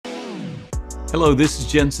Hello, this is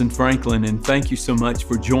Jensen Franklin, and thank you so much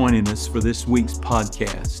for joining us for this week's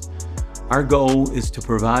podcast. Our goal is to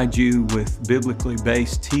provide you with biblically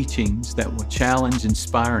based teachings that will challenge,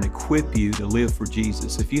 inspire, and equip you to live for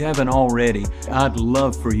Jesus. If you haven't already, I'd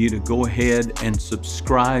love for you to go ahead and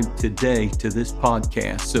subscribe today to this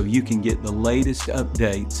podcast so you can get the latest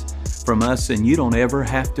updates from us and you don't ever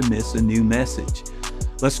have to miss a new message.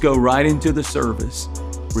 Let's go right into the service.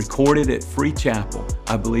 Recorded at Free Chapel.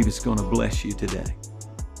 I believe it's going to bless you today.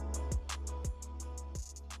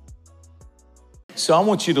 So I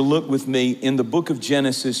want you to look with me in the book of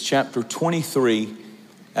Genesis chapter 23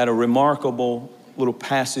 at a remarkable little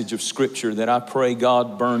passage of scripture that I pray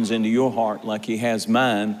God burns into your heart like He has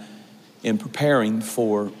mine in preparing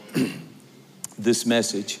for this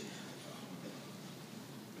message.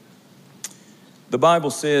 The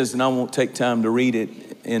Bible says, and I won't take time to read it,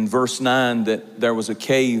 in verse 9 that there was a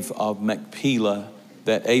cave of Machpelah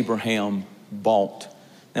that Abraham bought.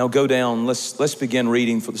 Now go down, let's begin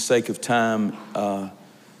reading for the sake of time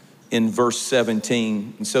in verse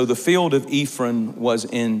 17. And so the field of Ephron was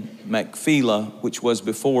in Machpelah, which was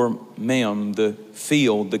before Mem, the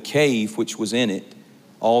field, the cave which was in it.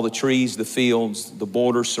 All the trees, the fields, the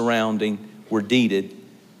border surrounding were deeded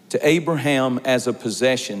to Abraham as a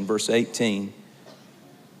possession, verse 18.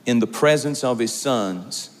 In the presence of his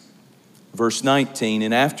sons. Verse 19,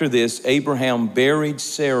 and after this, Abraham buried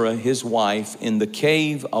Sarah, his wife, in the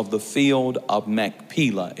cave of the field of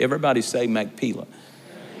Machpelah. Everybody say Machpelah.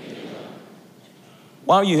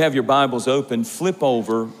 While you have your Bibles open, flip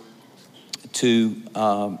over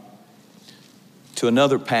to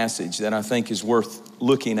another passage that I think is worth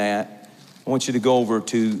looking at. I want you to go over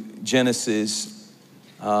to Genesis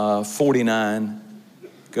 49.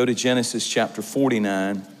 Go to Genesis chapter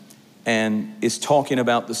 49. And it's talking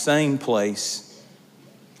about the same place.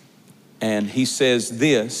 And he says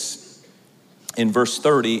this in verse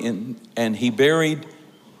 30, and he buried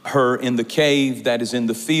her in the cave that is in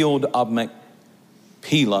the field of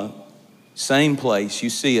Machpelah. Same place, you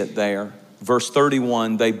see it there. Verse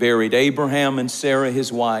 31, they buried Abraham and Sarah,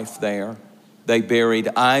 his wife, there. They buried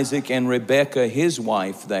Isaac and Rebekah, his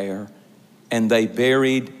wife, there. And they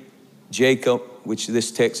buried Jacob, which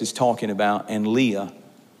this text is talking about, and Leah.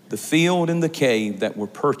 The field and the cave that were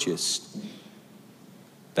purchased,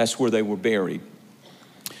 that's where they were buried.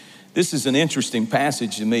 This is an interesting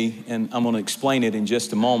passage to me, and I'm going to explain it in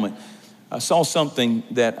just a moment. I saw something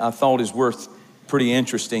that I thought is worth pretty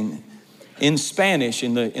interesting. In Spanish,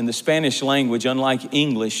 in the Spanish language, unlike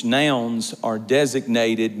English, nouns are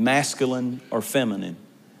designated masculine or feminine.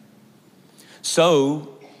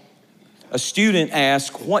 So, a student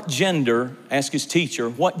asked his teacher,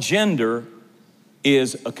 what gender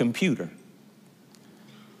is a computer?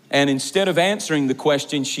 And instead of answering the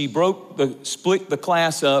question, she split the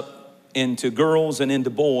class up into girls and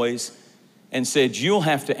into boys and said, you'll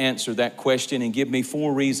have to answer that question and give me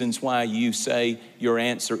 4 reasons why you say your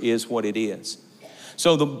answer is what it is.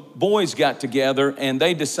 So the boys got together and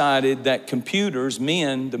they decided that computers,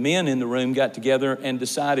 the men in the room got together and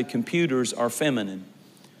decided computers are feminine.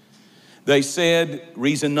 They said,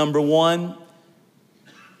 reason number 1,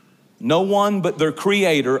 no one but their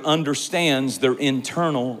creator understands their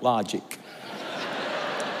internal logic.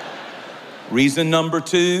 Reason number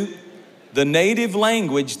 2, the native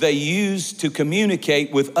language they use to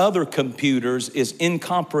communicate with other computers is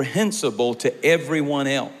incomprehensible to everyone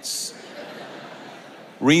else.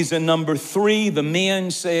 Reason number 3, the men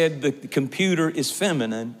said the computer is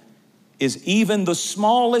feminine, is even the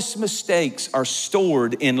smallest mistakes are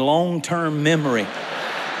stored in long-term memory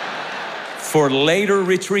for later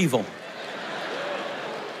retrieval.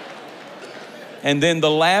 And then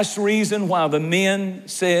the last reason why the men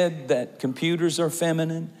said that computers are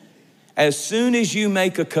feminine, as soon as you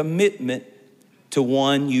make a commitment to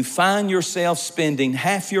one, you find yourself spending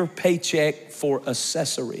half your paycheck for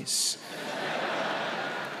accessories.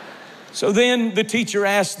 So then the teacher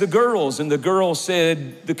asked the girls, and the girls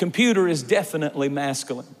said, the computer is definitely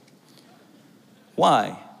masculine.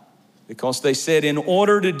 Why? Because they said in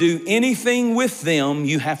order to do anything with them,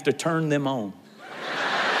 you have to turn them on.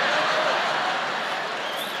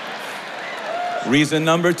 Reason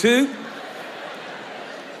number 2,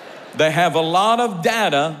 they have a lot of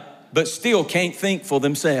data, but still can't think for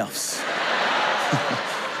themselves.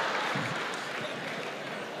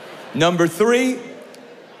 Number 3,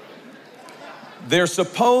 they're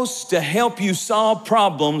supposed to help you solve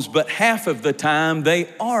problems, but half of the time they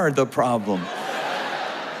are the problem.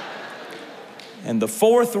 And the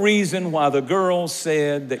 4th reason why the girls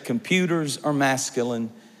said that computers are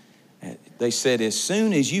masculine, They said, as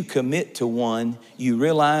soon as you commit to one, you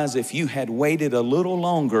realize if you had waited a little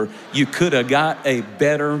longer, you could have got a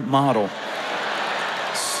better model.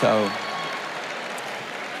 So,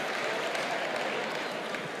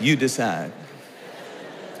 you decide.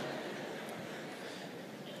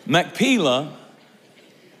 Machpelah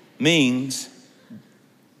means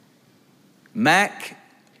Mac,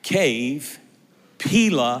 cave,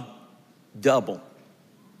 Pelah, double.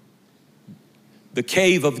 The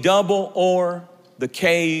cave of double or the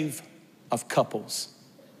cave of couples.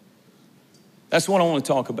 That's what I want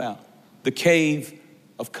to talk about. The cave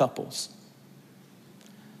of couples.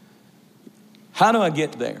 How do I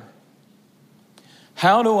get there?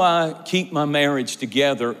 How do I keep my marriage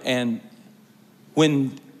together, and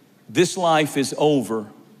when this life is over,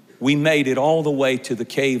 we made it all the way to the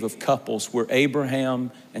cave of couples where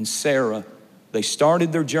Abraham and Sarah, they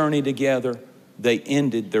started their journey together, they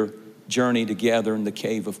ended their journey together in the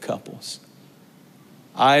cave of couples.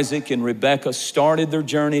 Isaac and Rebekah started their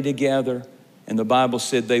journey together, and the Bible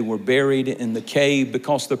said they were buried in the cave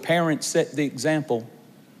because their parents set the example.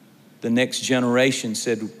 The next generation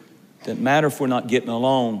said, doesn't matter if we're not getting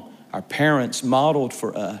along, our parents modeled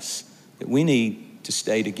for us that we need to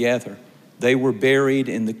stay together. They were buried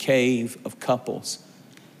in the cave of couples.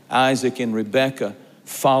 Isaac and Rebekah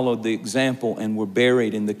followed the example and were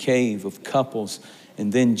buried in the cave of couples.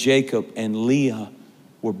 And then Jacob and Leah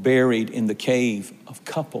were buried in the cave of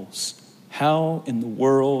couples. How in the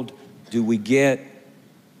world do we get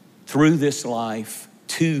through this life,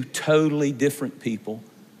 two totally different people,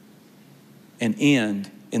 and end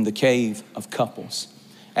in the cave of couples?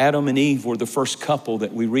 Adam and Eve were the first couple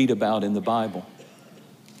that we read about in the Bible.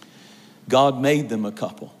 God made them a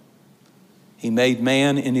couple. He made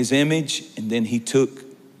man in his image, and then he took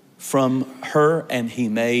from her and he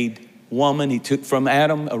made woman. He took from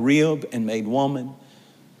Adam a rib and made woman.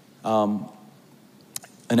 An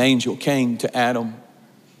angel came to Adam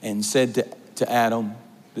and said to Adam,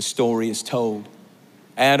 the story is told,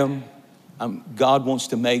 Adam, God wants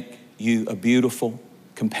to make you a beautiful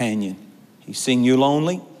companion. He's seen you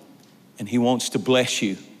lonely and he wants to bless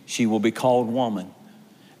you. She will be called woman.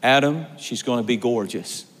 Adam, she's going to be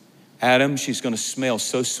gorgeous. Adam, she's going to smell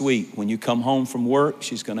so sweet. When you come home from work,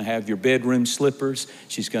 she's going to have your bedroom slippers.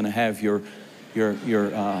 She's going to have your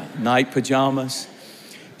night pajamas.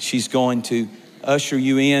 She's going to usher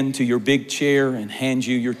you in to your big chair and hand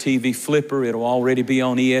you your TV flipper. It'll already be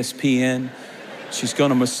on ESPN. She's going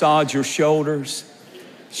to massage your shoulders.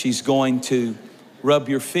 She's going to rub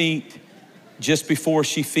your feet just before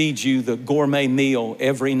she feeds you the gourmet meal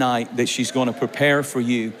every night that she's going to prepare for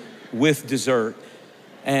you with dessert.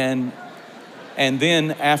 And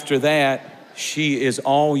then after that, she is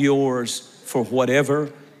all yours for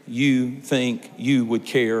whatever you think you would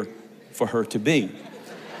care for her to be.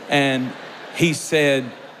 And he said,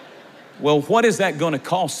 well, what is that going to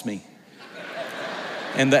cost me?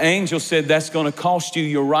 And the angel said, that's going to cost you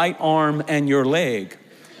your right arm and your leg.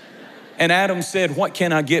 And Adam said, what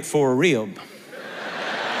can I get for a rib?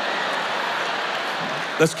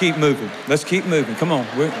 Let's keep moving. Let's keep moving. Come on.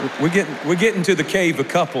 We're getting to the cave of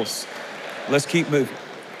couples. Let's keep moving.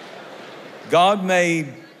 God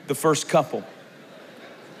made the first couple.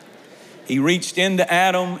 He reached into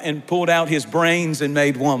Adam and pulled out his brains and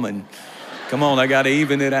made woman. Come on, I got to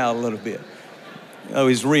even it out a little bit. Oh,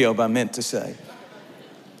 his rib, I meant to say.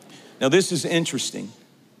 Now, this is interesting.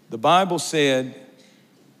 The Bible said,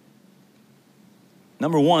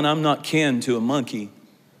 number one, I'm not kin to a monkey,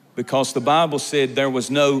 because the Bible said he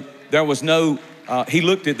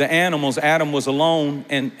looked at the animals, Adam was alone,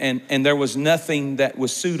 and there was nothing that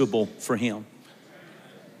was suitable for him.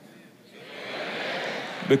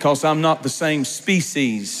 Because I'm not the same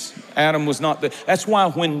species. Adam was not that's why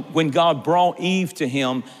when God brought Eve to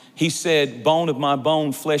him, he said, bone of my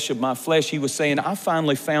bone, flesh of my flesh. He was saying, I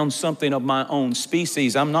finally found something of my own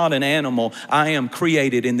species. I'm not an animal. I am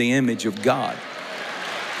created in the image of God.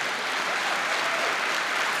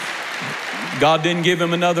 God didn't give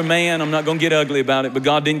him another man. I'm not going to get ugly about it, but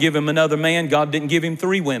God didn't give him another man. God didn't give him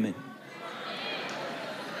 3 women.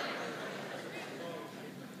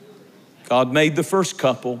 God made the first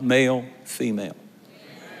couple, male, female.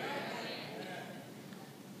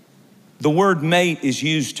 The word mate is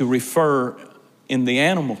used to refer in the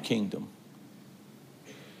animal kingdom.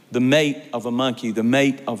 The mate of a monkey, the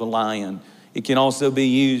mate of a lion. It can also be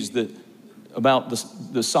used about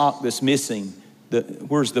the sock that's missing.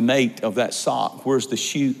 Where's the mate of that sock? Where's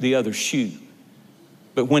the other shoe?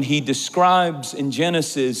 But when he describes in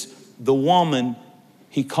Genesis the woman,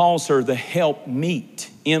 he calls her the helpmeet,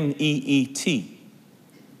 M-E-E-T.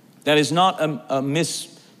 That is not a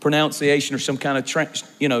pronunciation or some kind of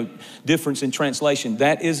difference in translation.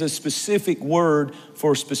 That is a specific word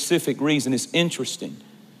for a specific reason. It's interesting.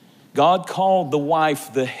 God called the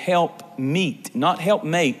wife the help meet, not help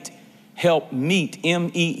mate, help meet,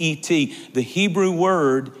 M-E-E-T. The Hebrew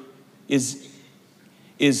word is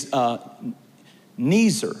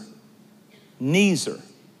nezer. Nezer.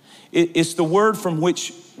 It's the word from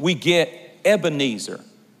which we get Ebenezer.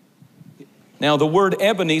 Now the word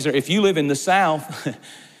Ebenezer, if you live in the South,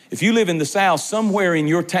 somewhere in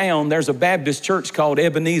your town, there's a Baptist church called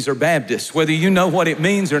Ebenezer Baptist. Whether you know what it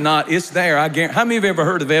means or not, it's there. I guarantee. How many have ever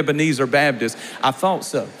heard of Ebenezer Baptist? I thought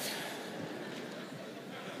so.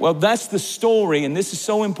 Well, that's the story, and this is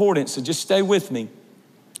so important, so just stay with me.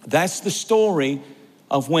 That's the story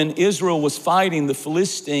of when Israel was fighting the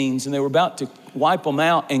Philistines and they were about to wipe them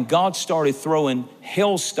out, and God started throwing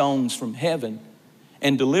hailstones from heaven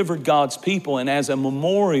and delivered God's people. And as a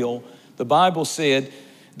memorial, the Bible said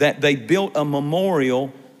that they built a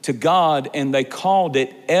memorial to God and they called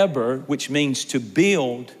it Eber, which means to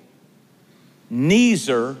build.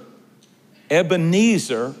 Nezer,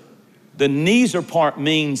 Ebenezer, the Nezer part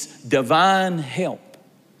means divine help.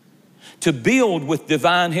 To build with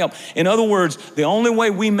divine help. In other words, the only way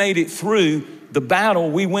we made it through the battle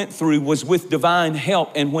we went through was with divine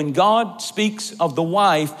help. And when God speaks of the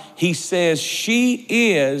wife, he says, she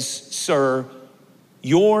is, sir,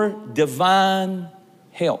 your divine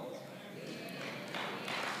help.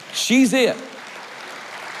 She's it.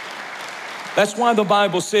 That's why the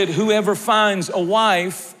Bible said, whoever finds a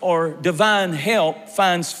wife or divine help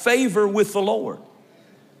finds favor with the Lord.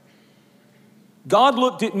 God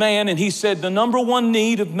looked at man and he said, the number one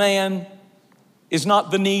need of man is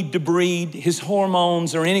not the need to breed, his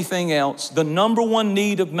hormones or anything else. The number one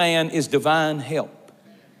need of man is divine help.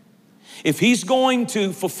 If he's going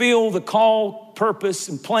to fulfill the call, purpose,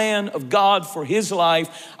 and plan of God for his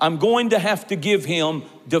life, I'm going to have to give him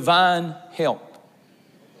divine help.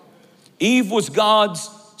 Eve was God's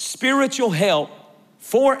spiritual help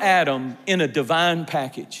for Adam in a divine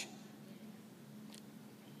package.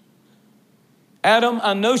 Adam,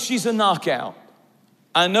 I know she's a knockout.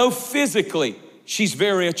 I know physically she's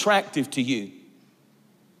very attractive to you.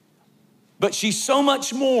 But she's so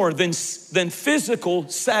much more than physical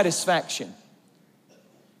satisfaction.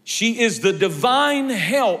 She is the divine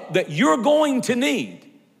help that you're going to need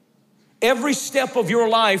every step of your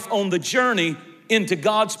life on the journey into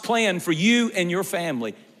God's plan for you and your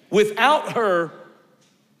family. Without her,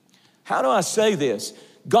 how do I say this?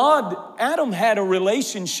 Adam had a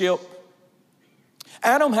relationship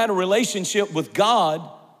with God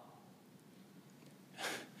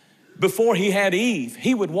before he had Eve.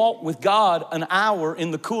 He would walk with God an hour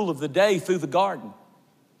in the cool of the day through the garden.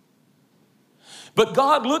 But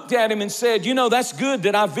God looked at him and said, you know, that's good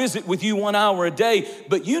that I visit with you 1 hour a day,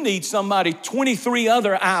 but you need somebody 23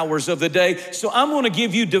 other hours of the day. So I'm going to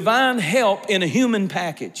give you divine help in a human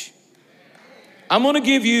package. I'm going to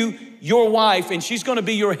give you your wife, and she's going to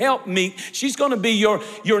be your helpmeet. She's going to be your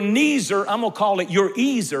neezer. I'm going to call it your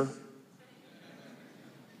easer.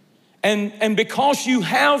 And because you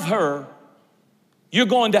have her, you're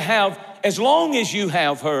going to have, as long as you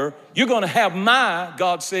have her, you're going to have my,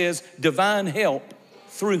 God says, divine help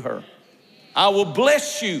through her. I will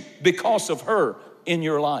bless you because of her in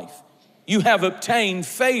your life. You have obtained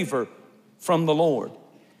favor from the Lord.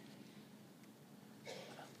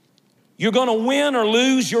 You're going to win or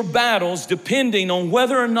lose your battles depending on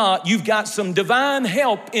whether or not you've got some divine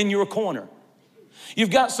help in your corner.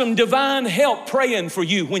 You've got some divine help praying for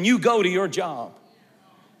you when you go to your job.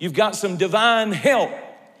 You've got some divine help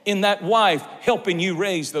in that wife helping you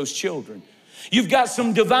raise those children. You've got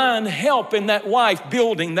some divine help in that wife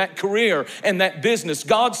building that career and that business.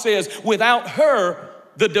 God says, without her,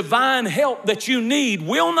 the divine help that you need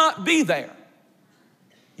will not be there.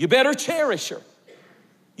 You better cherish her.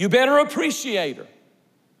 You better appreciate her.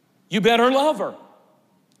 You better love her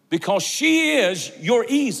because she is your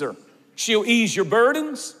easer. She'll ease your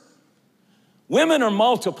burdens. Women are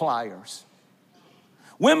multipliers.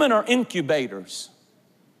 Women are incubators.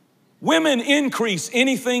 Women increase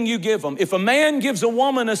anything you give them. If a man gives a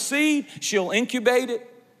woman a seed, she'll incubate it,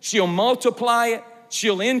 she'll multiply it,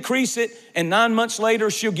 she'll increase it, and 9 months later,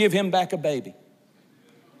 she'll give him back a baby.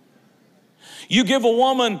 You give a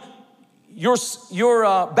woman your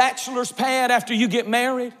bachelor's pad after you get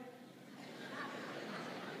married,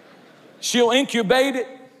 she'll incubate it,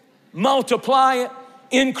 multiply it,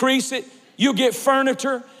 increase it. You get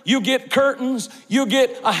furniture, you get curtains, you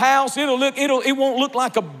get a house. It won't look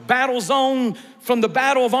like a battle zone from the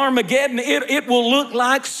Battle of Armageddon. It will look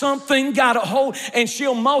like something got a hold, and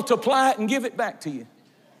she'll multiply it and give it back to you.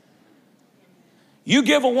 You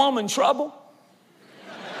give a woman trouble,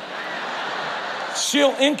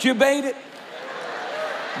 she'll incubate it,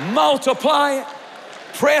 multiply it,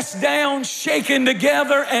 press down, shaken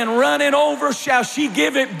together, and run it over. Shall she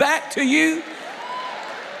give it back to you?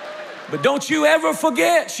 But don't you ever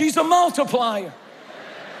forget, she's a multiplier.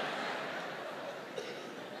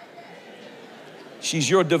 She's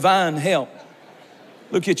your divine help.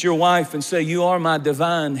 Look at your wife and say, you are my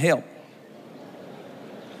divine help.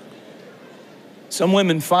 Some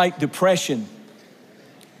women fight depression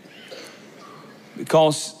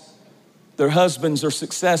because their husbands are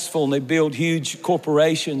successful and they build huge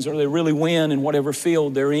corporations, or they really win in whatever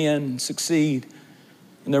field they're in and succeed.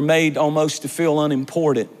 And they're made almost to feel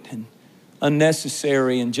unimportant and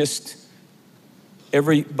unnecessary, and just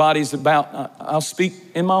everybody's about, I'll speak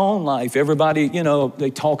in my own life. Everybody, they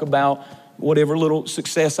talk about whatever little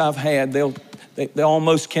success I've had. They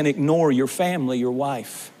almost can ignore your family, your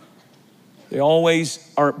wife. They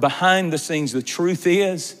always are behind the scenes. The truth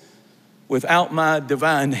is, without my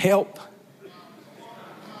divine help,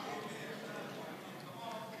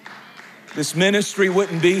 this ministry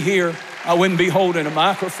wouldn't be here. I wouldn't be holding a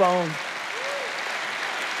microphone.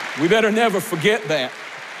 We better never forget that.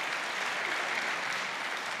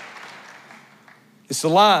 It's a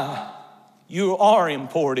lie. You are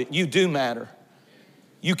important. You do matter.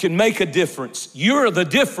 You can make a difference. You're the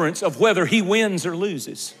difference of whether he wins or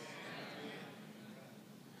loses.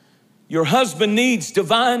 Your husband needs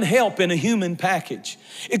divine help in a human package.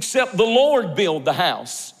 Except the Lord build the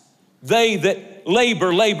house, they that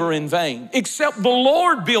labor in vain. Except the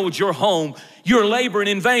Lord build your home, you're laboring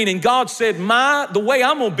in vain. And God said, the way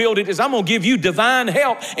I'm gonna build it is I'm gonna give you divine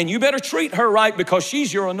help, and you better treat her right because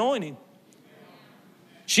she's your anointing.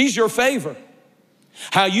 She's your favor.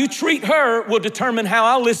 How you treat her will determine how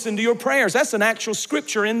I listen to your prayers. That's an actual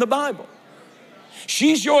scripture in the Bible.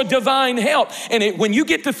 She's your divine help. And when you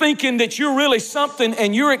get to thinking that you're really something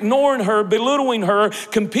and you're ignoring her, belittling her,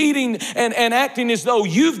 competing and acting as though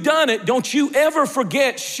you've done it, don't you ever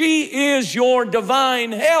forget she is your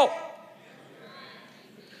divine help.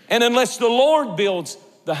 And unless the Lord builds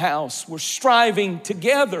the house, we're striving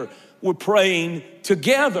together. We're praying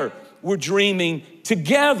together. We're dreaming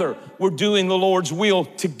together. We're doing the Lord's will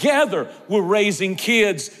together. We're raising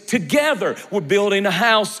kids together. We're building a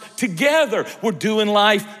house together. We're doing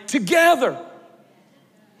life together.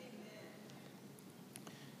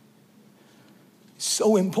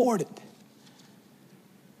 So important.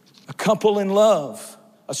 A couple in love,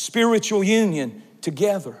 a spiritual union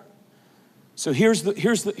together. So here's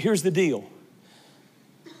the deal.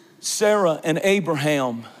 Sarah and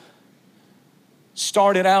Abraham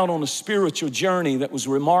started out on a spiritual journey that was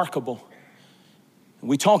remarkable.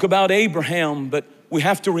 We talk about Abraham, but we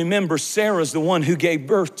have to remember Sarah's the one who gave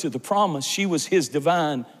birth to the promise. She was his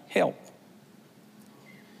divine help.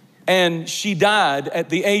 And she died at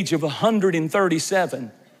the age of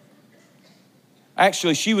 137.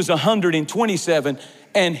 Actually, she was 127,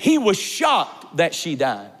 and he was shocked that she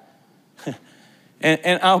died.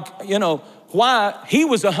 Why? He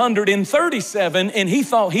was 137 and he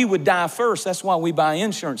thought he would die first. That's why we buy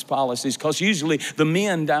insurance policies, because usually the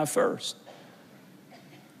men die first.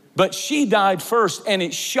 But she died first, and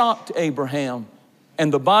it shocked Abraham.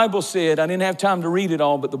 And the Bible said, I didn't have time to read it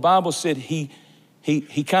all, but the Bible said he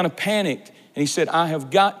kind of panicked, and he said, I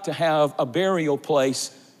have got to have a burial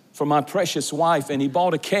place for my precious wife. And he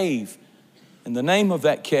bought a cave, and the name of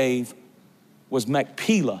that cave was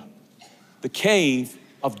Machpelah, the cave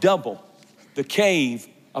of double. The cave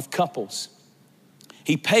of couples.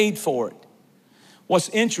 He paid for it. What's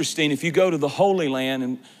interesting, if you go to the Holy Land,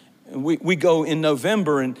 and we go in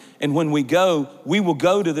November, and when we go, we will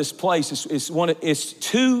go to this place. In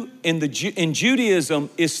Judaism,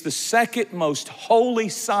 it's the second most holy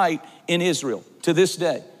site in Israel to this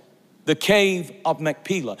day. The cave of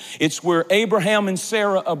Machpelah. It's where Abraham and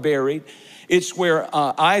Sarah are buried. It's where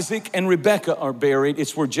Isaac and Rebekah are buried.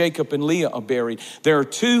 It's where Jacob and Leah are buried. There are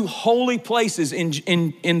two holy places in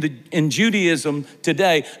Judaism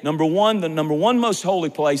today. The number one most holy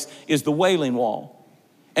place is the Wailing Wall.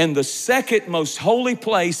 And the second most holy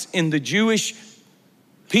place in the Jewish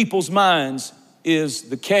people's minds is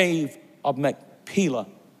the cave of Machpelah,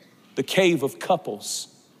 the cave of couples.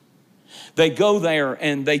 They go there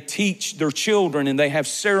and they teach their children, and they have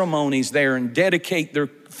ceremonies there and dedicate their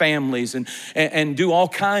families and do all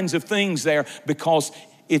kinds of things there, because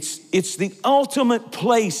it's the ultimate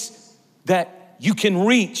place that you can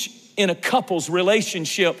reach in a couple's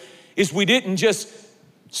relationship. Is we didn't just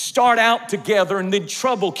start out together and then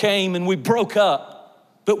trouble came and we broke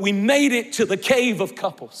up, but we made it to the cave of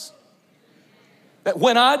couples. That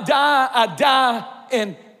when I die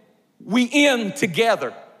and we end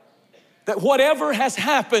together. That whatever has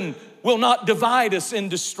happened will not divide us and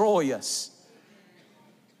destroy us.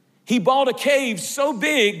 He bought a cave so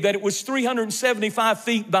big that it was 375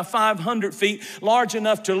 feet by 500 feet, large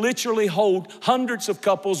enough to literally hold hundreds of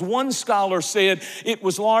couples. One scholar said it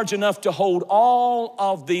was large enough to hold all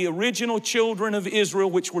of the original children of Israel,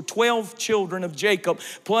 which were 12 children of Jacob,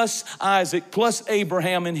 plus Isaac, plus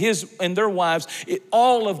Abraham and their wives.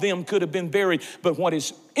 All of them could have been buried. But what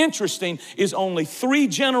is interesting is only 3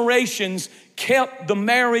 generations kept the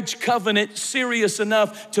marriage covenant serious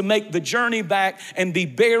enough to make the journey back and be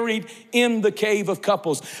buried in the cave of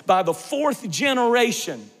couples. By the 4th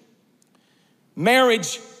generation,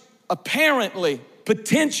 marriage apparently,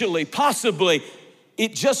 potentially, possibly,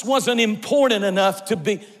 it just wasn't important enough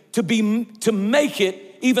to make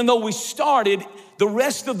it, even though we started. The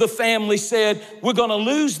rest of the family said, we're gonna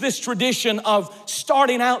lose this tradition of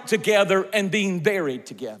starting out together and being buried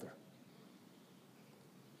together.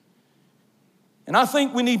 And I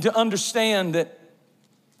think we need to understand that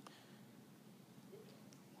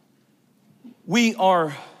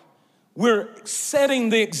we're setting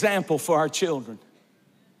the example for our children.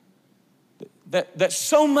 That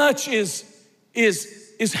so much is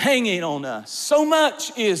hanging on us. So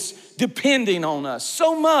much is depending on us.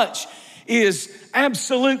 So much is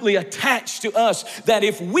absolutely attached to us that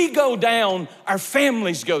if we go down, our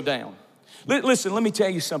families go down. Listen, let me tell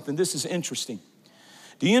you something. This is interesting.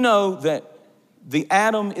 Do you know that the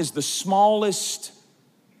atom is the smallest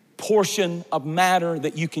portion of matter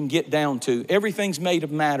that you can get down to? Everything's made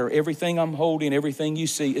of matter. Everything I'm holding, everything you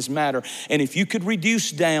see is matter. And if you could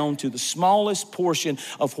reduce down to the smallest portion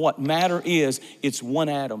of what matter is, it's one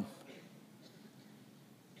atom.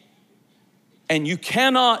 And you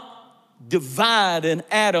cannot divide an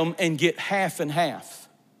atom and get half and half.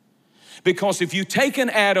 Because if you take an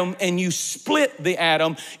atom and you split the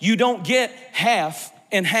atom, you don't get half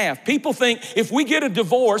and half. People think if we get a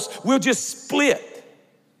divorce, we'll just split.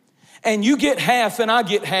 And you get half and I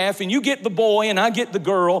get half, and you get the boy and I get the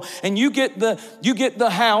girl, and you get the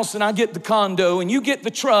house and I get the condo, and you get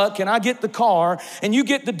the truck and I get the car, and you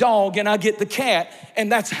get the dog and I get the cat.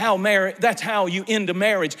 And that's how you end a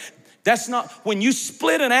marriage. That's not, when you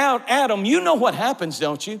split an atom, you know what happens,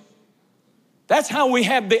 don't you? That's how we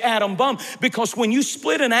have the atom bomb. Because when you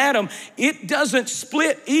split an atom, it doesn't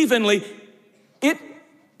split evenly.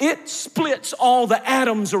 It splits all the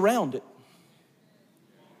atoms around it.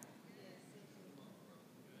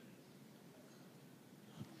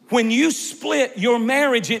 When you split your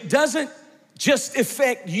marriage, it doesn't just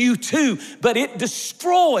affect you too, but it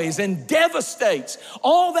destroys and devastates.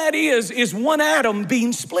 All that is one atom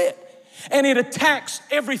being split, and it attacks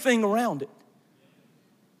everything around it.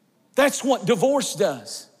 That's what divorce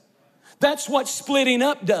does. That's what splitting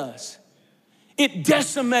up does. It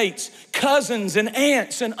decimates cousins and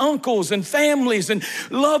aunts and uncles and families and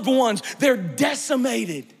loved ones. They're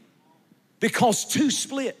decimated because two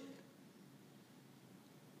split.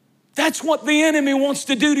 That's what the enemy wants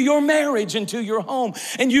to do to your marriage and to your home.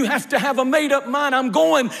 And you have to have a made-up mind. I'm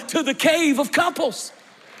going to the cave of couples.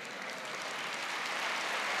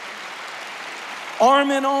 Arm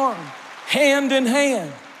in arm, hand in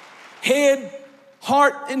hand, head,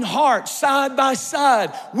 heart and heart, side by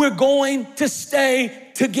side. We're going to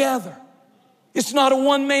stay together. It's not a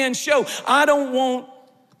one-man show. I don't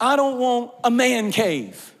want a man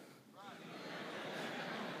cave.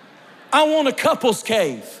 I want a couple's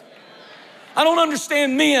cave. I don't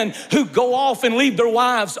understand men who go off and leave their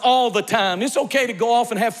wives all the time. It's okay to go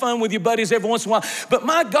off and have fun with your buddies every once in a while. But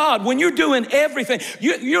my God, when you're doing everything,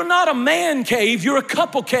 you're not a man cave, you're a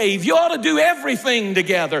couple cave. You ought to do everything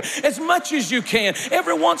together as much as you can.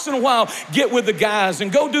 Every once in a while, get with the guys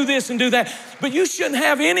and go do this and do that. But you shouldn't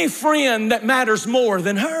have any friend that matters more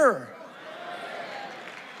than her.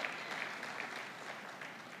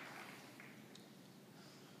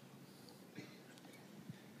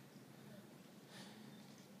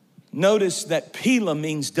 Notice that Pila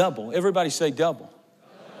means double. Everybody say double.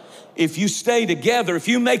 If you stay together, if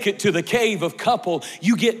you make it to the cave of couples,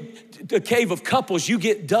 you get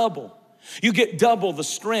double. You get double the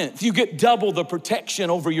strength. You get double the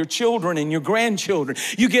protection over your children and your grandchildren.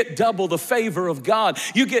 You get double the favor of God.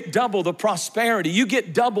 You get double the prosperity. You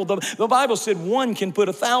get double the Bible said one can put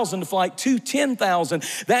 1,000 to flight, 2, 10,000.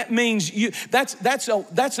 That means you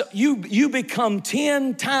become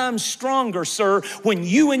 10 times stronger, sir, when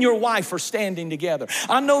you and your wife are standing together.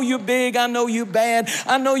 I know you're big. I know you're bad.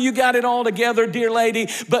 I know you got it all together, dear lady,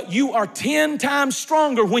 but you are 10 times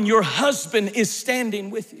stronger when your husband is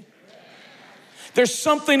standing with you. There's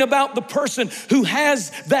something about the person who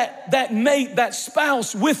has that mate, that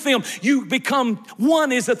spouse with them. You become, one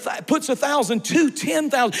puts 1,000, two,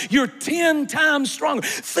 10,000. You're 10 times stronger.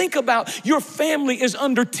 Think about your family is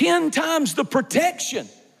under 10 times the protection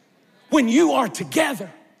when you are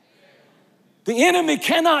together. The enemy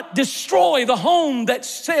cannot destroy the home that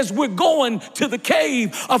says we're going to the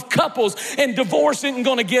cave of couples, and divorce isn't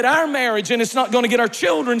going to get our marriage, and it's not going to get our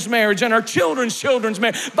children's marriage and our children's children's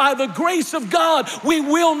marriage. By the grace of God, we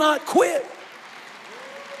will not quit.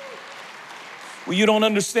 Well, you don't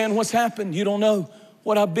understand what's happened. You don't know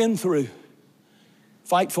what I've been through.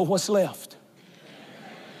 Fight for what's left.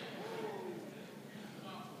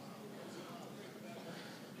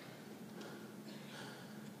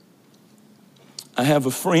 I have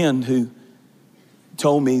a friend who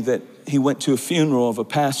told me that he went to a funeral of a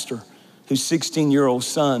pastor whose 16-year-old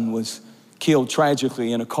son was killed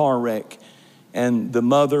tragically in a car wreck. And the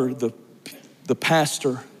mother, the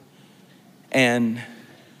pastor, and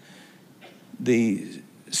the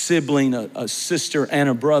sibling, a sister and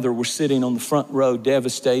a brother, were sitting on the front row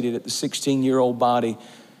devastated at the 16-year-old body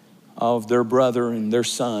of their brother and their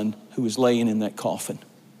son who was laying in that coffin.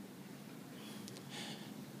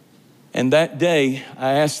 And that day,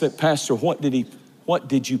 I asked that pastor, what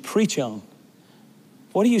did you preach on?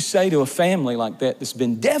 What do you say to a family like that that's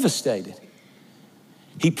been devastated?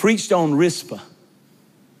 He preached on Rizpah.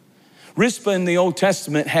 Rizpah in the Old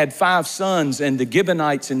Testament had 5 sons, and the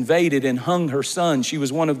Gibeonites invaded and hung her son. She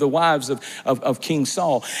was one of the wives of King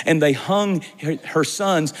Saul. And they hung her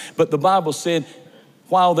sons, but the Bible said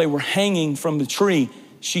while they were hanging from the tree,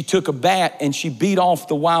 she took a bat and she beat off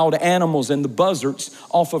the wild animals and the buzzards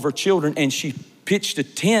off of her children, and she pitched a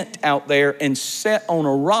tent out there and sat on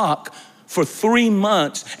a rock for 3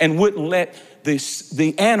 months and wouldn't let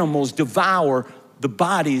the animals devour the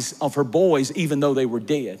bodies of her boys even though they were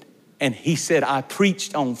dead. And he said, I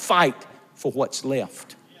preached on fight for what's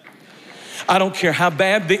left. I don't care how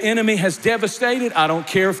bad the enemy has devastated. I don't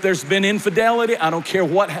care if there's been infidelity. I don't care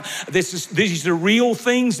what. These are real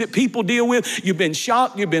things that people deal with. You've been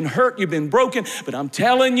shocked, you've been hurt, you've been broken. But I'm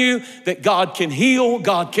telling you that God can heal,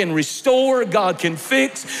 God can restore, God can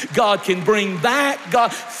fix, God can bring back.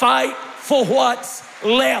 God, fight for what's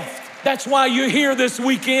left. That's why you're here this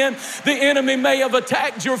weekend. The enemy may have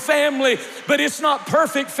attacked your family, but it's not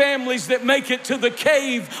perfect families that make it to the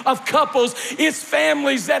cave of couples. It's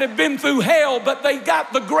families that have been through hell, but they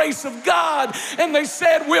got the grace of God, and they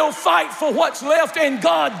said, we'll fight for what's left, and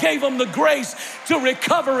God gave them the grace to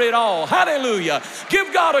recover it all. Hallelujah.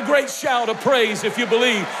 Give God a great shout of praise if you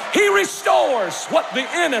believe. He restores what the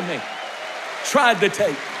enemy tried to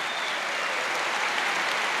take.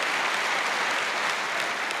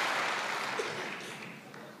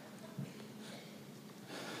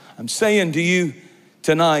 I'm saying to you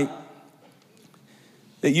tonight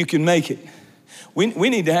that you can make it. We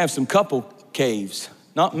need to have some couple caves,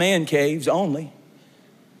 not man caves only.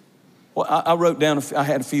 Well, I wrote down, I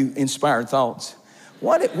had a few inspired thoughts.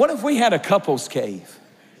 What if we had a couples cave?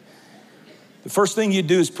 The first thing you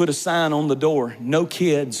do is put a sign on the door, no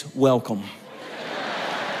kids, welcome.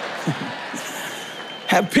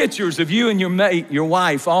 Have pictures of you and your mate, your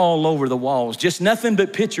wife, all over the walls. Just nothing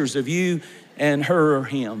but pictures of you and her or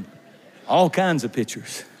him. All kinds of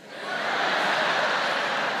pictures.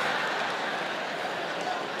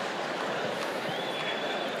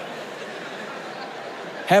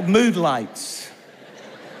 Have mood lights.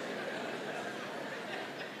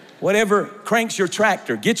 Whatever cranks your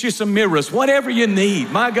tractor, get you some mirrors, whatever you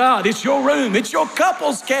need. My God, it's your room, it's your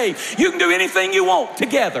couple's cave. You can do anything you want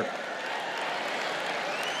together.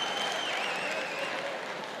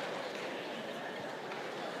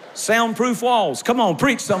 Soundproof walls. Come on,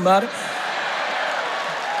 preach somebody.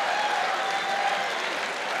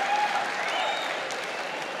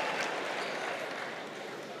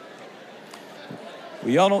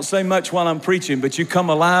 Well, y'all don't say much while I'm preaching, but you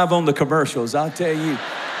come alive on the commercials, I'll tell you.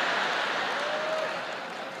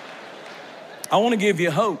 I want to give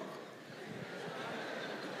you hope.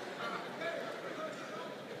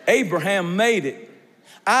 Abraham made it.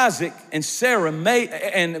 Isaac and Sarah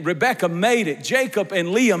and Rebekah made it. Jacob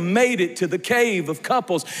and Leah made it to the cave of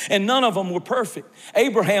couples, and none of them were perfect.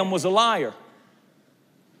 Abraham was a liar.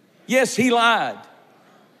 Yes, he lied.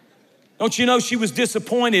 Don't you know she was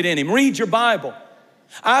disappointed in him? Read your Bible.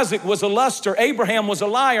 Isaac was a luster, Abraham was a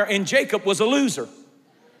liar, and Jacob was a loser.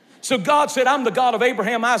 So God said, I'm the God of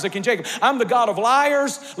Abraham, Isaac, and Jacob. I'm the God of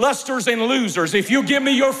liars, lusters, and losers. If you give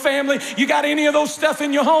me your family, you got any of those stuff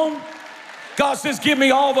in your home? God says, give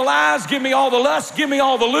me all the lies, give me all the lust, give me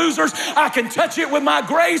all the losers. I can touch it with my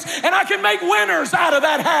grace, and I can make winners out of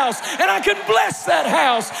that house, and I can bless that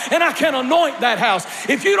house, and I can anoint that house.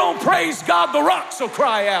 If you don't praise God, the rocks will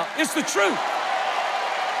cry out. It's the truth.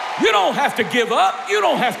 You don't have to give up. You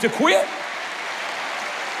don't have to quit.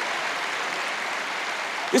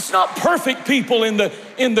 It's not perfect people in the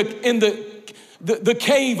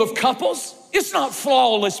cave of couples. It's not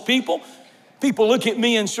flawless people. People look at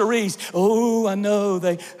me and Cherise, oh, I know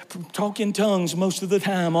they talk in tongues most of the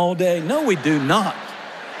time all day. No, we do not.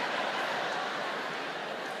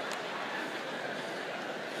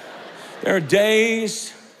 There are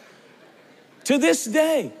days, to this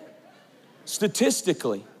day,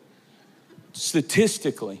 statistically,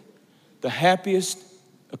 the happiest,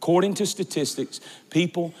 according to statistics,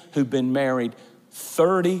 people who've been married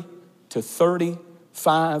 30 to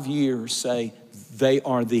 35 years say they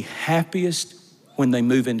are the happiest when they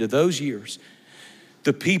move into those years.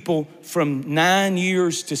 The people from 9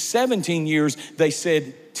 years to 17 years, they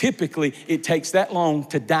said typically it takes that long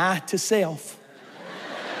to die to self.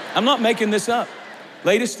 I'm not making this up.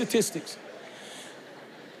 Latest statistics.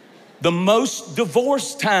 The most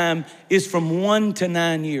divorce time is from 1 to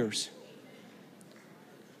 9 years.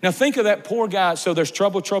 Now think of that poor guy. So there's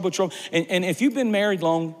trouble. And if you've been married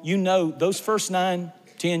long, you know those first 9,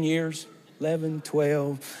 10 years, 11,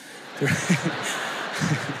 12.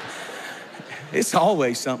 It's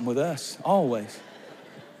always something with us, always.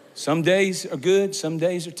 Some days are good, some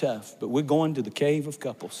days are tough, but we're going to the cave of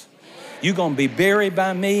couples. You're gonna be buried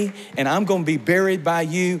by me, and I'm gonna be buried by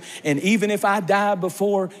you. And even if I die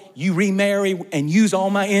before you remarry and use all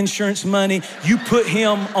my insurance money, you put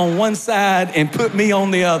him on one side and put me on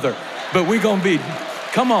the other. But we're gonna be,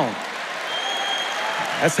 come on.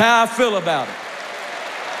 That's how I feel about it.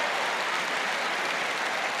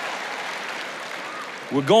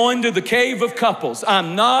 We're going to the cave of couples.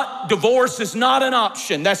 Divorce is not an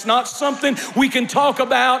option. That's not something we can talk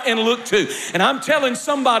about and look to. And I'm telling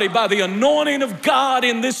somebody, by the anointing of God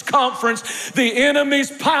in this conference, the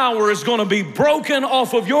enemy's power is going to be broken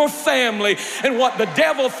off of your family. And what the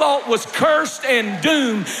devil thought was cursed and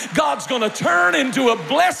doomed, God's going to turn into a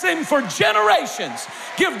blessing for generations.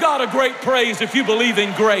 Give God a great praise if you believe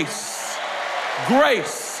in grace.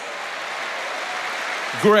 Grace.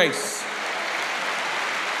 Grace.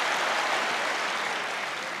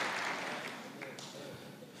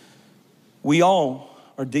 We all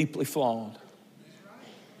are deeply flawed.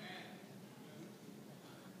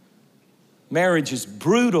 Marriage is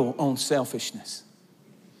brutal on selfishness.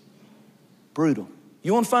 Brutal.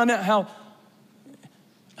 You want to find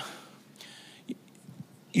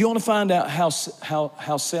out how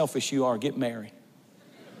selfish you are? Get married.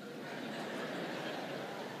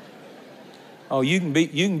 Oh, you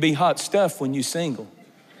can be hot stuff when you're single.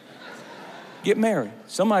 Get married.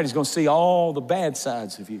 Somebody's going to see all the bad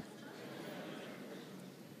sides of you.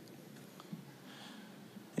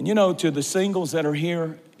 And you know, to the singles that are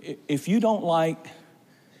here, if you don't like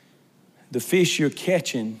the fish you're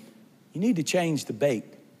catching, you need to change the bait.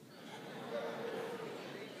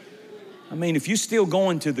 I mean, if you're still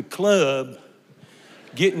going to the club,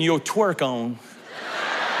 getting your twerk on,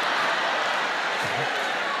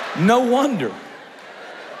 no wonder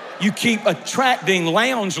you keep attracting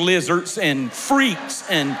lounge lizards and freaks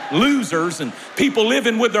and losers and people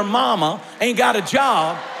living with their mama, ain't got a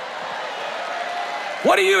job.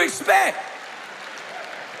 What do you expect?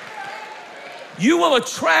 You will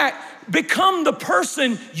become the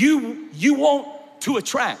person you want to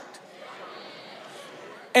attract.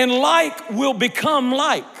 And like will become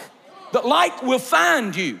like. The like will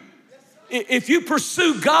find you. If you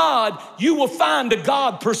pursue God, you will find a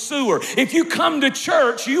God pursuer. If you come to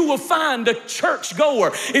church, you will find a church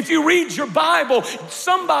goer. If you read your Bible,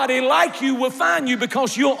 somebody like you will find you,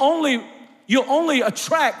 because you'll only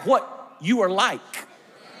attract what you are like.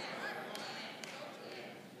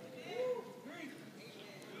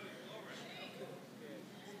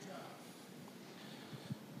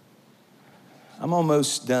 I'm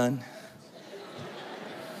almost done.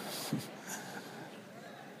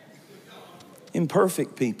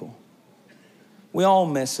 Imperfect people. We all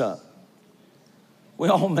mess up. We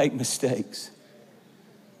all make mistakes.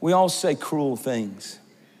 We all say cruel things.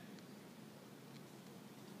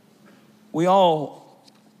 We all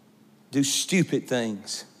do stupid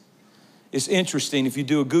things. It's interesting, if you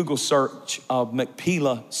do a Google search of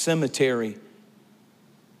McPila Cemetery,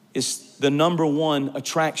 it's the #1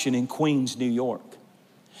 attraction in Queens, New York.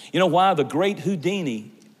 You know why? The great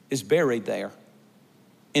Houdini is buried there.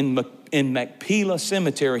 In McPila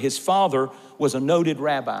Cemetery, his father was a noted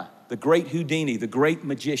rabbi, the great Houdini, the great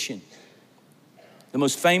magician. the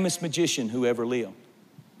most famous magician who ever lived.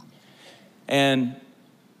 And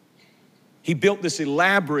he built this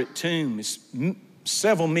elaborate tomb. It's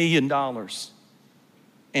several $1 million.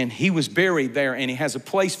 And he was buried there, and he has a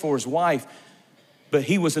place for his wife. But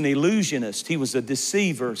he was an illusionist. He was a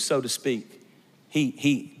deceiver, so to speak.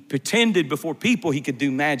 He pretended before people he could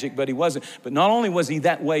do magic, but he wasn't. But not only was he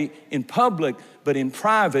that way in public, but in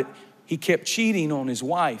private, he kept cheating on his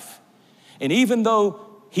wife. And even though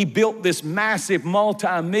he built this massive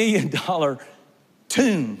multi-million-dollar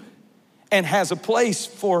tomb and has a place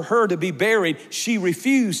for her to be buried, she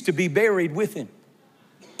refused to be buried with him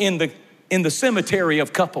in the cemetery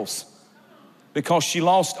of couples because she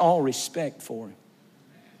lost all respect for him.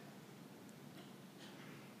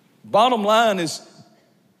 Bottom line is,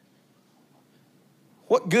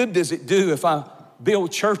 what good does it do if I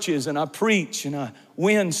build churches and I preach and I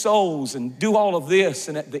win souls and do all of this,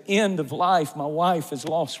 and at the end of life, my wife has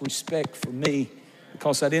lost respect for me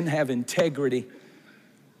because I didn't have integrity,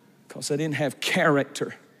 because I didn't have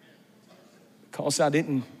character, because I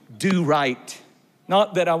didn't do right.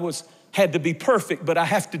 Not that I had to be perfect, but I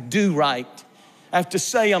have to do right. I have to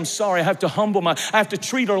say I'm sorry. I have to I have to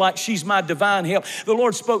treat her like she's my divine help. The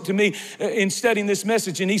Lord spoke to me in studying this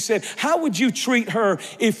message, and he said, how would you treat her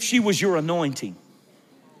if she was your anointing?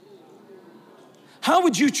 How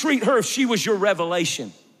would you treat her if she was your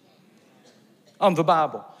revelation on the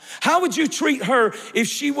Bible? How would you treat her if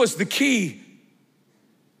she was the key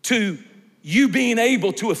to you being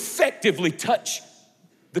able to effectively touch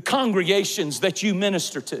the congregations that you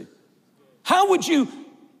minister to? How would you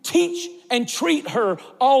teach and treat her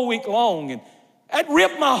all week long? And that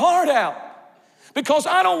ripped my heart out because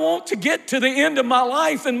I don't want to get to the end of my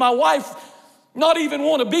life and my wife not even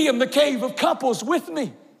want to be in the cave of couples with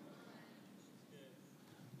me.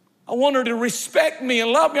 I want her to respect me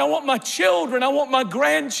and love me. I want my children, I want my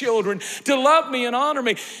grandchildren to love me and honor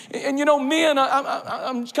me. And you know, men,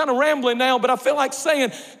 I'm kind of rambling now, but I feel like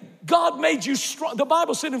saying, God made you strong. The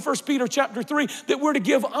Bible said in 1 Peter chapter 3 that we're to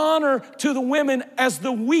give honor to the women as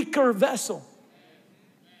the weaker vessel.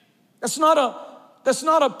 That's not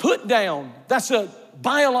a put down. That's a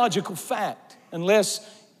biological fact, unless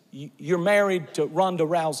you're married to Ronda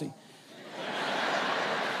Rousey.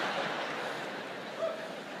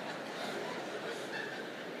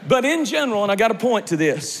 But in general, and I got to point to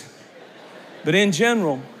this, but in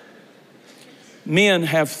general, men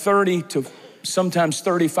have 30 to sometimes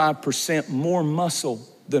 35% more muscle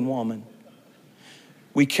than women.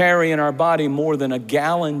 We carry in our body more than a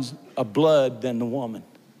gallon of blood than the woman.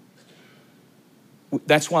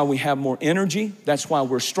 That's why we have more energy. That's why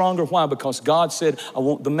we're stronger. Why? Because God said, I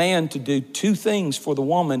want the man to do two things for the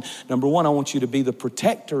woman. Number one, I want you to be the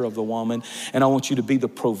protector of the woman, and I want you to be the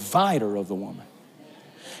provider of the woman.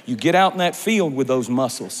 You get out in that field with those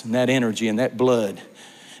muscles and that energy and that blood,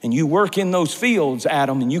 and you work in those fields,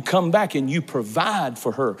 Adam, and you come back and you provide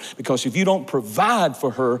for her. Because if you don't provide for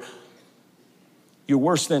her, you're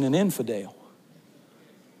worse than an infidel.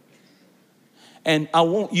 And I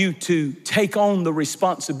want you to take on the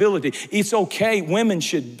responsibility. It's okay. Women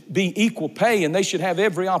should be equal pay and they should have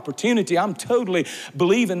every opportunity. I'm totally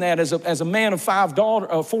believing that as a man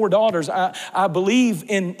of four daughters. I believe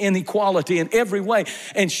in equality in every way.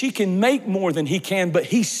 And she can make more than he can, but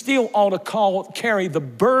he still ought to carry the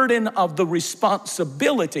burden of the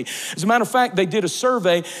responsibility. As a matter of fact, they did a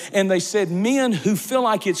survey and they said men who feel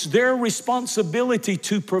like it's their responsibility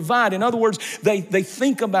to provide. In other words, they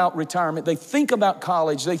think about retirement. They think about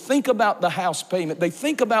college. They think about the house payment. They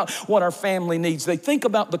think about what our family needs. They think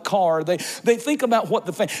about the car. They think about what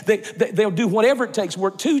they'll do whatever it takes,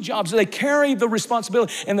 work 2 jobs. They carry the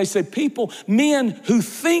responsibility. And they said men who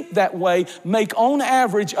think that way make on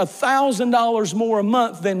average $1,000 more a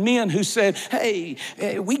month than men who said, hey,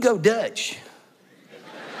 we go Dutch.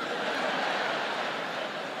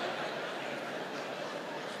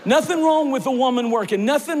 Nothing wrong with a woman working.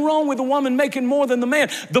 Nothing wrong with a woman making more than the man.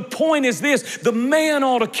 The point is this: the man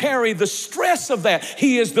ought to carry the stress of that.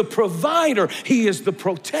 He is the provider. He is the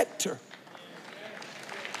protector.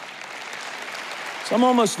 So I'm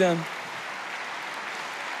almost done.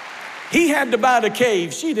 He had to buy the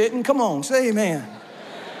cave. She didn't. Come on, say amen.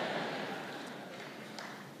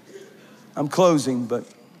 I'm closing, but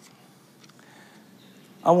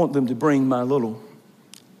I want them to bring my little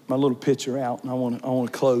picture out, and I want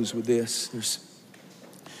to close with this.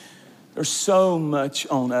 There's so much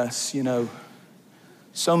on us, you know.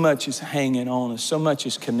 So much is hanging on us. So much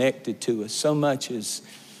is connected to us. So much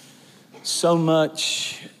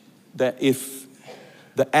that if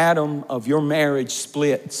the atom of your marriage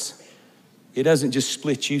splits, it doesn't just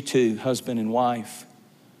split you two, husband and wife,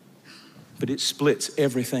 but it splits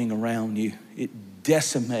everything around you. It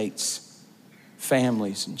decimates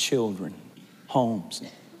families and children, homes.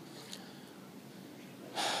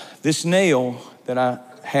 This nail that I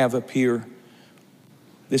have up here,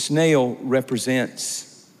 this nail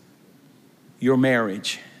represents your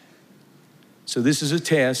marriage. So this is a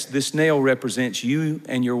test. This nail represents you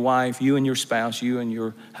and your wife, you and your spouse, you and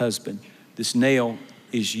your husband. This nail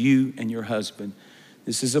is you and your husband.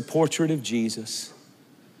 This is a portrait of Jesus.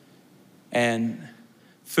 And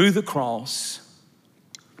through the cross,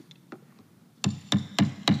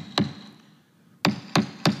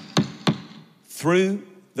 through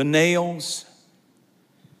the nails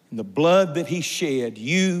and the blood that he shed,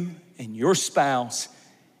 you and your spouse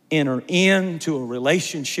enter into a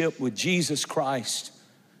relationship with Jesus Christ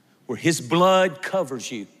where his blood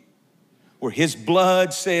covers you, where his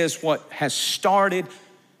blood says what has started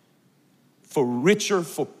for richer,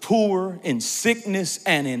 for poor, in sickness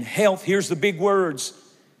and in health. Here's the big words: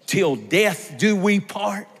 till death do we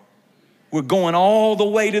part. We're going all the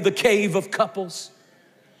way to the cave of couples.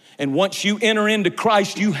 And once you enter into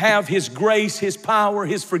Christ, you have his grace, his power,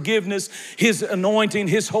 his forgiveness, his anointing,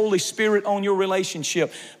 his Holy Spirit on your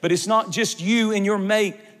relationship. But it's not just you and your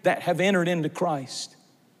mate that have entered into Christ.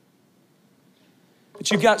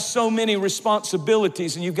 But you've got so many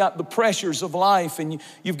responsibilities, and you've got the pressures of life, and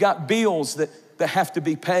you've got bills that have to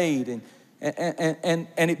be paid, and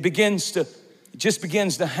it just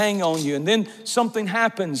begins to hang on you. And then something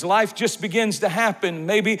happens. Life just begins to happen.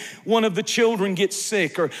 Maybe one of the children gets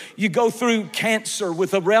sick, or you go through cancer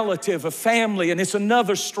with a relative, a family, and it's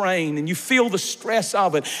another strain, and you feel the stress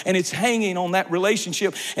of it, and it's hanging on that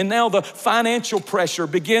relationship. And now the financial pressure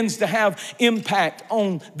begins to have impact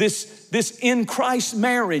on this in Christ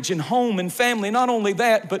marriage and home and family. Not only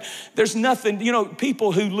that, but there's nothing,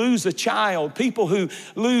 people who lose a child, people who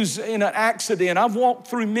lose in an accident. I've walked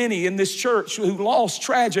through many in this church who lost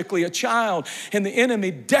tragically a child, and the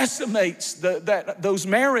enemy decimates those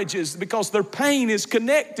marriages because their pain is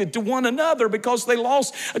connected to one another because they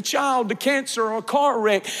lost a child to cancer or a car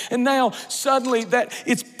wreck. And now suddenly that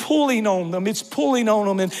it's pulling on them. It's pulling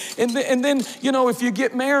on them. And then, if you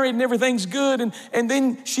get married and everything's good, and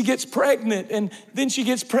then she gets pregnant, and then she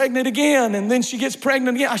gets pregnant again, and then she gets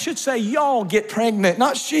pregnant again. I should say y'all get pregnant,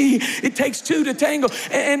 not she. It takes two to tango.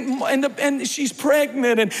 And she's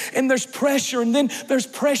pregnant, and there's pressure, and then there's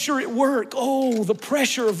pressure at work. Oh, the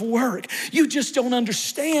pressure of work. You just don't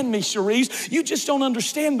understand me, Cherise. You just don't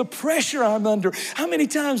understand the pressure I'm under. How many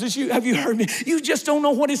times have you heard me? You just don't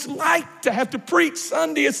know what it's like to have to preach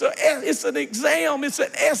Sunday. It's an exam. It's an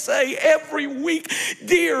essay every week.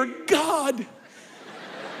 Dear God,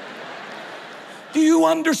 do you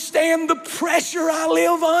understand the pressure I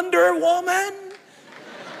live under, woman?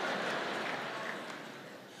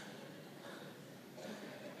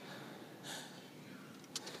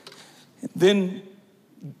 Then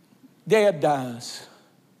dad dies.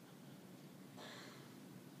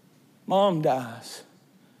 Mom dies.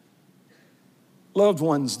 Loved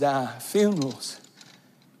ones die. Funerals.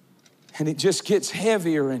 And it just gets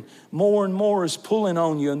heavier, and more is pulling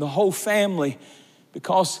on you and the whole family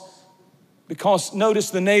because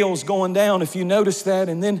notice the nails going down, if you notice that,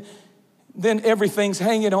 and then everything's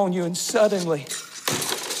hanging on you, and suddenly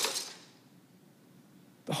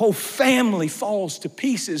the whole family falls to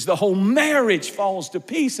pieces. The whole marriage falls to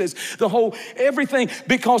pieces. The whole everything,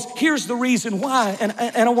 because here's the reason why, and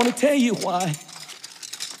I want to tell you why.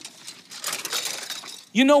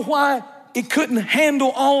 You know why it couldn't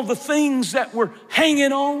handle all the things that were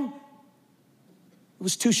hanging on? It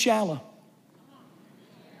was too shallow.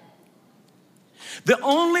 The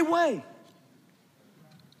only way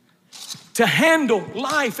to handle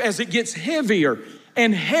life as it gets heavier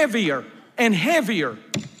and heavier and heavier,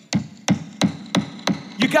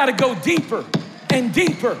 you got to go deeper and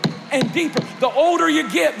deeper and deeper. The older you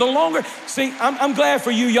get, the longer. See, I'm glad for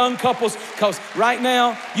you young couples, because right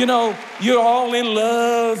now, you're all in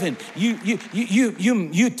love, and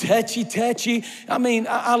you touchy. I mean,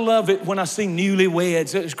 I love it when I see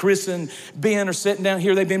newlyweds. Chris and Ben are sitting down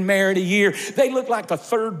here. They've been married a year. They look like the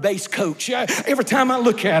third base coach. Every time I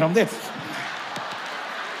look at them,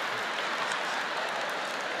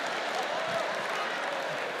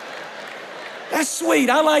 that's sweet.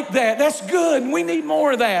 I like that. That's good. We need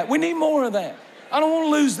more of that. We need more of that. I don't want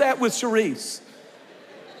to lose that with Cherise.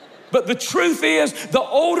 But the truth is, the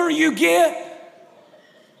older you get,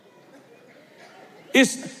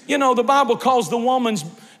 the Bible calls the woman's,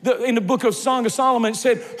 in the book of Song of Solomon, it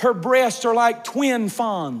said her breasts are like twin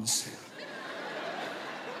fawns.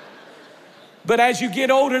 But as you get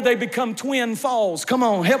older, they become twin falls. Come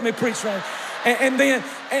on, help me preach right. And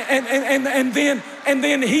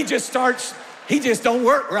then he just starts He just don't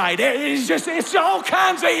work right. It's all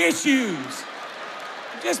kinds of issues.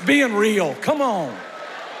 Just being real, come on.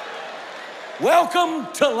 Welcome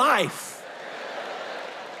to life.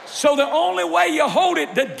 So the only way you hold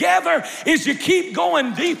it together is you keep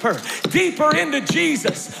going deeper, deeper into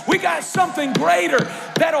Jesus. We got something greater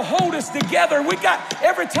that'll hold us together.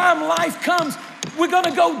 Every time life comes, we're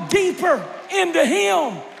gonna go deeper into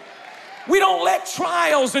Him. We don't let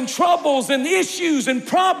trials and troubles and issues and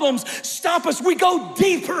problems stop us. We go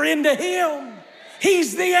deeper into Him.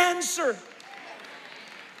 He's the answer.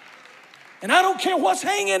 And I don't care what's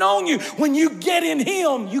hanging on you. When you get in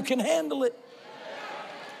Him, you can handle it.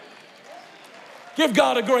 Give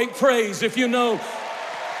God a great praise if you know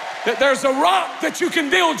that there's a rock that you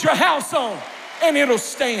can build your house on and it'll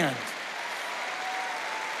stand.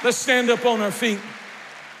 Let's stand up on our feet.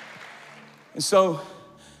 And so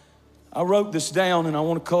I wrote this down and I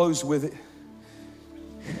want to close with it.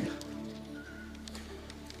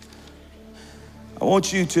 I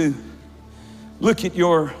want you to look at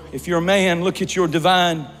if you're a man, look at your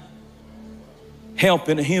divine help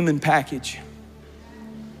in a human package.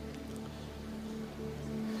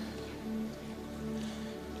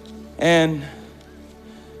 And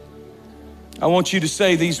I want you to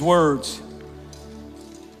say these words.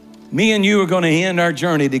 Me and you are going to end our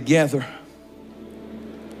journey together.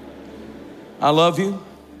 I love you.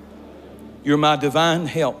 You're my divine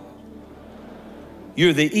help.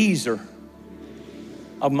 You're the easer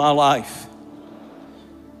of my life.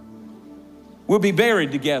 We'll be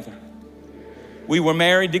buried together. We were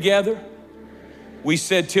married together. We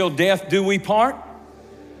said, till death do we part.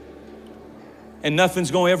 And nothing's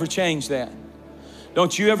going to ever change that.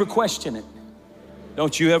 Don't you ever question it.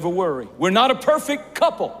 Don't you ever worry. We're not a perfect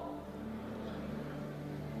couple.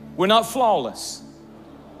 We're not flawless,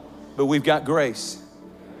 but we've got grace.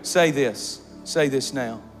 Say this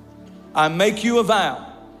now. I make you a vow.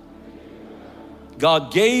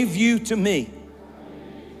 God gave you to me,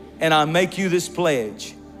 and I make you this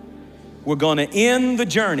pledge. We're going to end the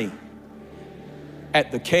journey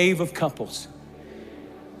at the Cave of Couples.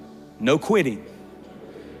 No quitting,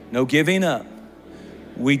 no giving up.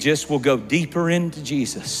 We just will go deeper into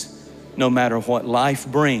Jesus. No matter what life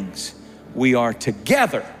brings, we are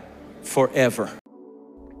together forever.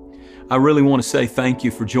 I really want to say thank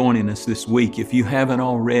you for joining us this week. If you haven't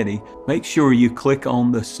already, make sure you click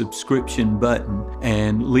on the subscription button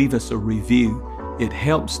and leave us a review. It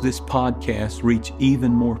helps this podcast reach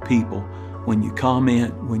even more people when you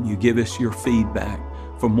comment, when you give us your feedback.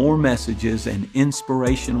 For more messages and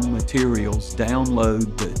inspirational materials,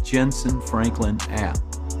 download the Jentezen Franklin app,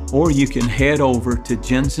 or you can head over to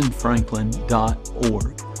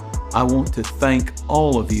jentezenfranklin.org. I want to thank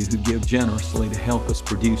all of you who give generously to help us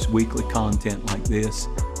produce weekly content like this,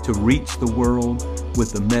 to reach the world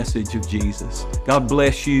with the message of Jesus. God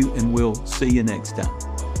bless you, and we'll see you next time.